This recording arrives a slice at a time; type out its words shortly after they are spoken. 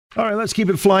All right, let's keep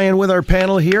it flying with our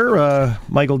panel here.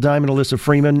 Michael Diamond, Elissa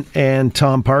Freeman, and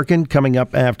Tom Parkin coming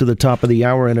up after the top of the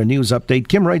hour in a news update.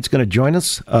 Kim Wright's going to join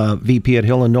us, VP at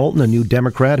Hill & Knowlton, a new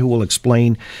Democrat who will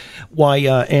explain why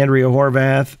Andrea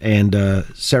Horvath and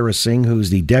Sarah Singh, who's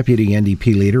the deputy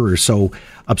NDP leader, are so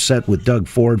upset with Doug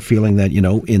Ford, feeling that,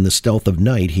 in the stealth of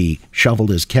night, he shuffled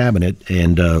his cabinet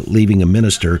and leaving a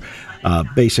minister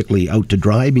basically out to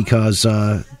dry because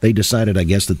they decided, I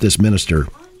guess, that this minister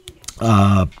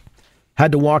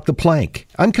had to walk the plank.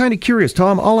 I'm kind of curious,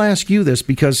 Tom, I'll ask you this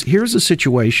because here's a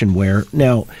situation where,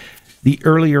 now, the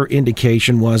earlier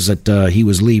indication was that he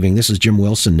was leaving, this is Jim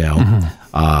Wilson now,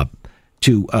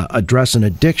 to address an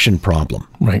addiction problem.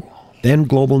 Right. Then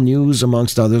Global News,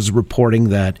 amongst others, reporting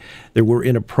that there were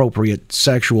inappropriate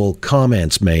sexual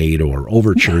comments made or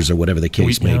overtures or whatever the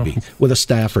case may be with a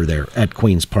staffer there at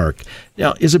Queen's Park.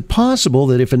 Now, is it possible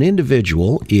that if an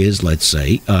individual is, let's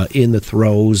say, in the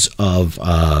throes of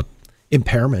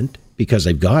impairment because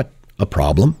they've got a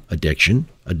problem, addiction,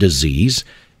 a disease,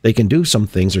 they can do some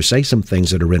things or say some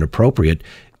things that are inappropriate?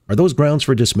 Are those grounds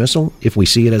for dismissal if we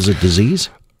see it as a disease?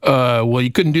 Well,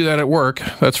 you couldn't do that at work,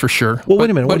 that's for sure. Well, wait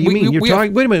a minute. What do you mean? Wait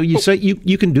a minute. You say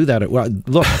you can do that at work.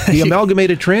 Look, the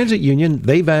Amalgamated Transit Union,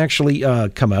 they've actually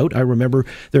come out. I remember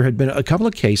there had been a couple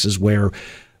of cases where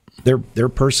their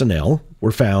personnel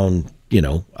were found,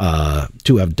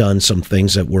 to have done some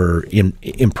things that were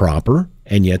improper,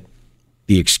 and yet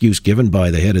the excuse given by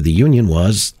the head of the union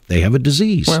was they have a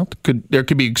disease. Well, there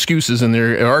could be excuses, and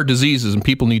there are diseases, and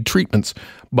people need treatments.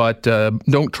 But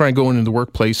don't try going into the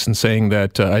workplace and saying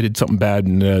that I did something bad,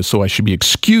 and so I should be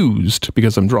excused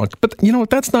because I'm drunk. But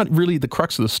that's not really the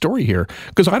crux of the story here,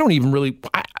 because I don't even really.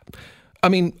 I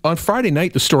mean, on Friday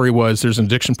night, the story was there's an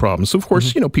addiction problem. So of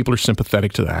course, people are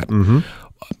sympathetic to that. Mm-hmm.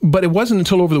 But it wasn't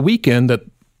until over the weekend that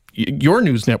your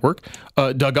news network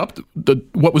dug up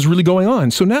what was really going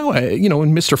on. So now,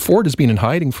 and Mr. Ford has been in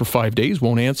hiding for 5 days,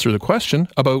 won't answer the question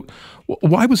about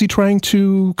why was he trying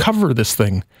to cover this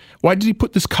thing? Why did he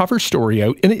put this cover story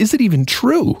out? And is it even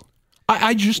true?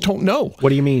 I just don't know. What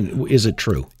do you mean, is it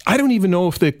true? I don't even know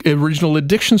if the original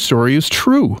addiction story is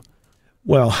true.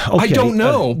 Well, okay. I don't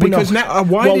know because now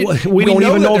we don't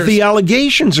even know if the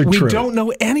allegations are true. We don't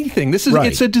know anything. It's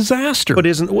a disaster. But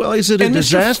is it a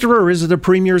disaster or is it the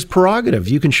premier's prerogative?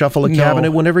 You can shuffle a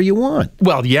cabinet whenever you want.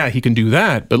 Well, yeah, he can do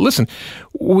that. But listen,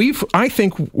 we've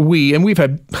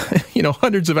had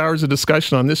hundreds of hours of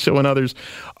discussion on this show and others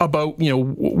about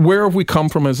where have we come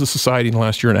from as a society in the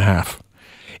last year and a half.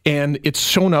 And it's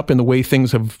shown up in the way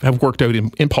things have worked out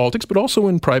in politics, but also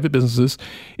in private businesses,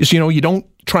 is, you don't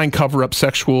try and cover up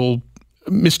sexual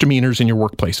misdemeanors in your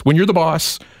workplace. When you're the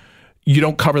boss, you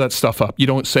don't cover that stuff up. You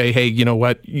don't say, hey, you know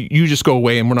what, you just go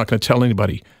away and we're not going to tell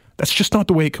anybody. That's just not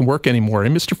the way it can work anymore.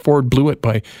 And Mr. Ford blew it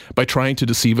by trying to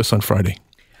deceive us on Friday.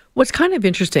 What's kind of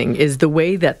interesting is the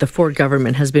way that the Ford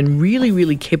government has been really,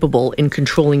 really capable in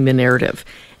controlling the narrative.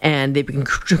 And they've been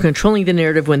controlling the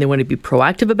narrative when they want to be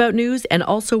proactive about news and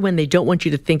also when they don't want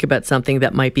you to think about something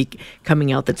that might be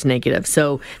coming out that's negative.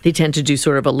 So they tend to do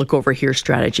sort of a look over here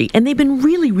strategy. And they've been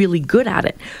really, really good at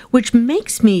it, which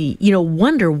makes me,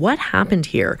 wonder what happened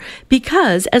here.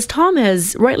 Because as Tom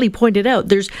has rightly pointed out,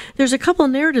 there's a couple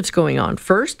of narratives going on.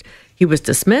 First, he was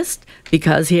dismissed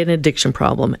because he had an addiction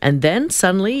problem. And then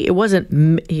suddenly it wasn't,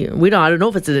 I don't know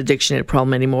if it's an addiction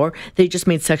problem anymore. They just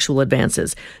made sexual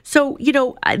advances. So,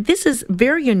 this is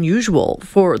very unusual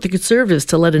for the Conservatives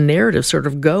to let a narrative sort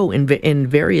of go in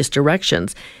various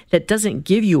directions that doesn't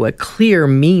give you a clear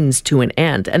means to an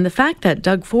end. And the fact that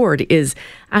Doug Ford is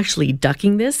actually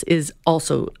ducking this is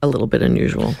also a little bit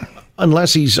unusual.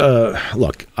 Unless he's,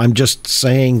 look, I'm just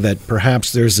saying that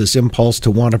perhaps there's this impulse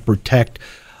to want to protect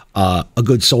a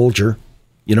good soldier,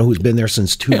 who's been there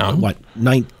since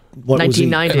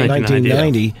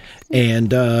 1990,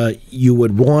 and you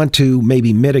would want to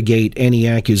maybe mitigate any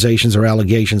accusations or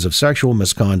allegations of sexual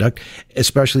misconduct,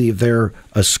 especially if they're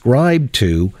ascribed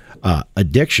to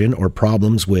addiction or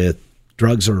problems with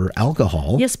drugs or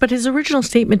alcohol. Yes, but his original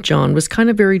statement, John, was kind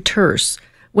of very terse.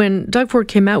 When Doug Ford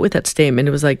came out with that statement,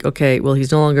 it was like, okay, well,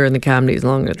 he's no longer in the cabinet, he's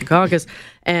no longer at the caucus,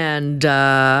 and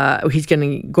he's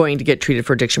going to get treated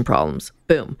for addiction problems.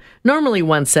 Boom. Normally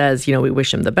one says, we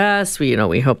wish him the best,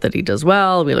 we hope that he does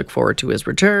well, we look forward to his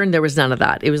return. There was none of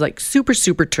that. It was like super,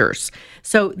 super terse.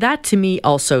 So that to me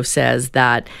also says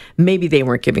that maybe they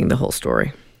weren't giving the whole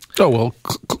story. Oh, well,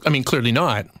 clearly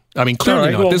not. I mean,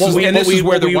 clearly not. This is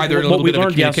why they're in a little bit of a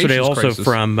communications yesterday also crisis.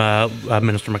 from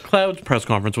Minister McLeod's press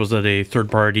conference was that a third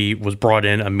party was brought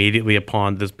in immediately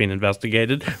upon this being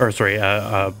investigated,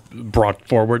 brought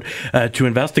forward to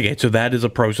investigate. So that is a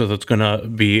process that's going to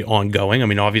be ongoing. I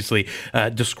mean, obviously,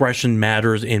 discretion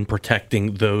matters in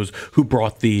protecting those who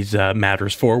brought these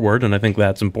matters forward, and I think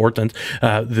that's important.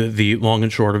 The long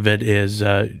and short of it is,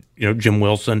 Jim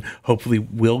Wilson hopefully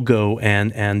will go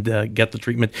and get the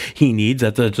treatment he needs.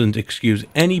 That doesn't excuse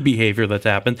any behavior that's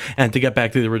happened. And to get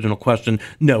back to the original question,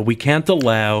 no, we can't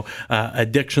allow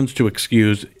addictions to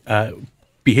excuse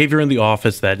behavior in the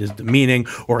office that is demeaning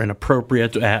or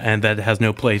inappropriate and that has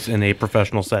no place in a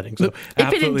professional setting. So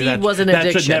if it indeed was an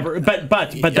addiction. Should never, but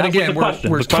that again, was the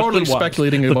question. We're totally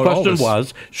speculating about all this. The question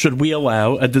was, should we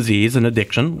allow a disease, an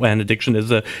addiction, when addiction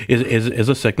is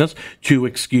a sickness, to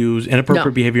excuse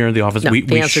inappropriate behavior in the office? No, we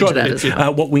answer should. to that is no.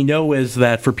 What we know is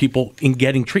that for people in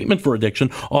getting treatment for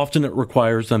addiction, often it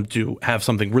requires them to have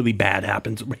something really bad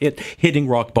happen, hitting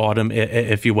rock bottom,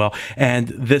 if you will. And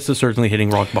this is certainly hitting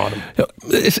rock bottom.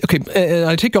 Okay,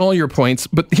 I take all your points,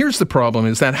 but here's the problem: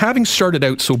 is that having started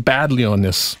out so badly on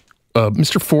this,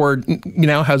 Mr. Ford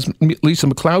now has Lisa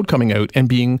McLeod coming out and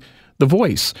being the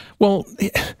voice. Well,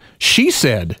 she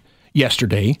said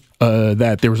yesterday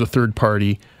that there was a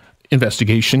third-party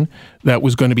investigation that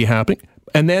was going to be happening.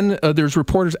 And then there's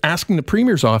reporters asking the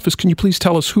Premier's office, can you please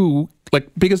tell us who,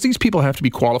 because these people have to be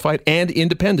qualified and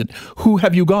independent. Who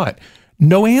have you got?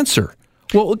 No answer.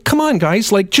 Well, come on,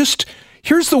 guys,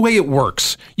 here's the way it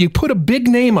works. You put a big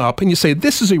name up and you say,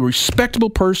 this is a respectable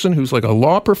person who's like a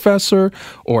law professor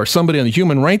or somebody on the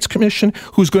Human Rights Commission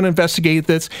who's going to investigate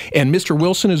this. And Mr.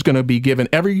 Wilson is going to be given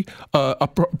every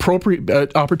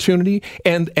appropriate opportunity.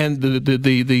 And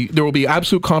there will be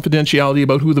absolute confidentiality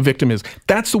about who the victim is.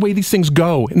 That's the way these things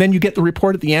go. And then you get the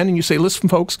report at the end and you say, listen,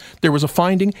 folks, there was a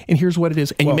finding and here's what it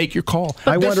is. And you make your call.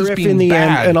 I wonder if in the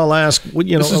end, and I'll ask,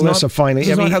 Elissa, finally.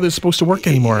 This is not how this is supposed to work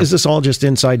anymore. Is this all just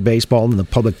inside baseball? And the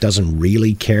public doesn't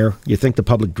really care? You think the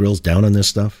public drills down on this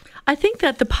stuff? I think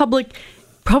that the public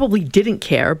probably didn't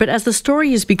care, but as the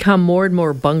story has become more and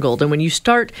more bungled, and when you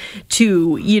start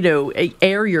to,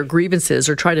 air your grievances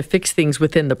or try to fix things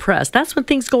within the press, that's when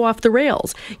things go off the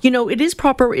rails. It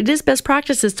is best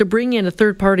practices to bring in a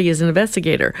third party as an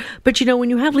investigator. But, when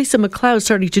you have Lisa McLeod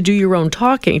starting to do your own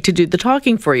talking, to do the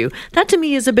talking for you, that to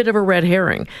me is a bit of a red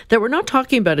herring, that we're not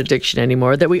talking about addiction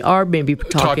anymore, that we are maybe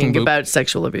talking about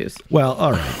sexual abuse. Well,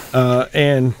 all right.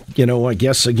 And, I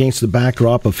guess against the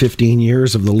backdrop of 15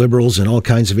 years of the Liberals and all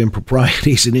kinds of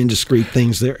improprieties and indiscreet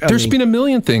things there's been a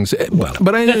million things. But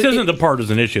this isn't a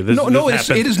partisan issue.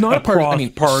 It is not a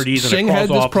partisan. Parties Singh had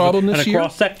this problem this year.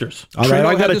 Across sectors. All right,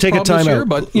 I've got to take a time out.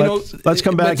 But let's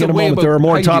come back in a moment. There are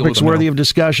more topics worthy of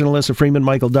discussion. Elissa Freeman,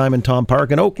 Michael Diamond, Tom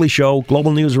Parkin, Oakley Show,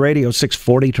 Global News Radio,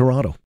 640 Toronto.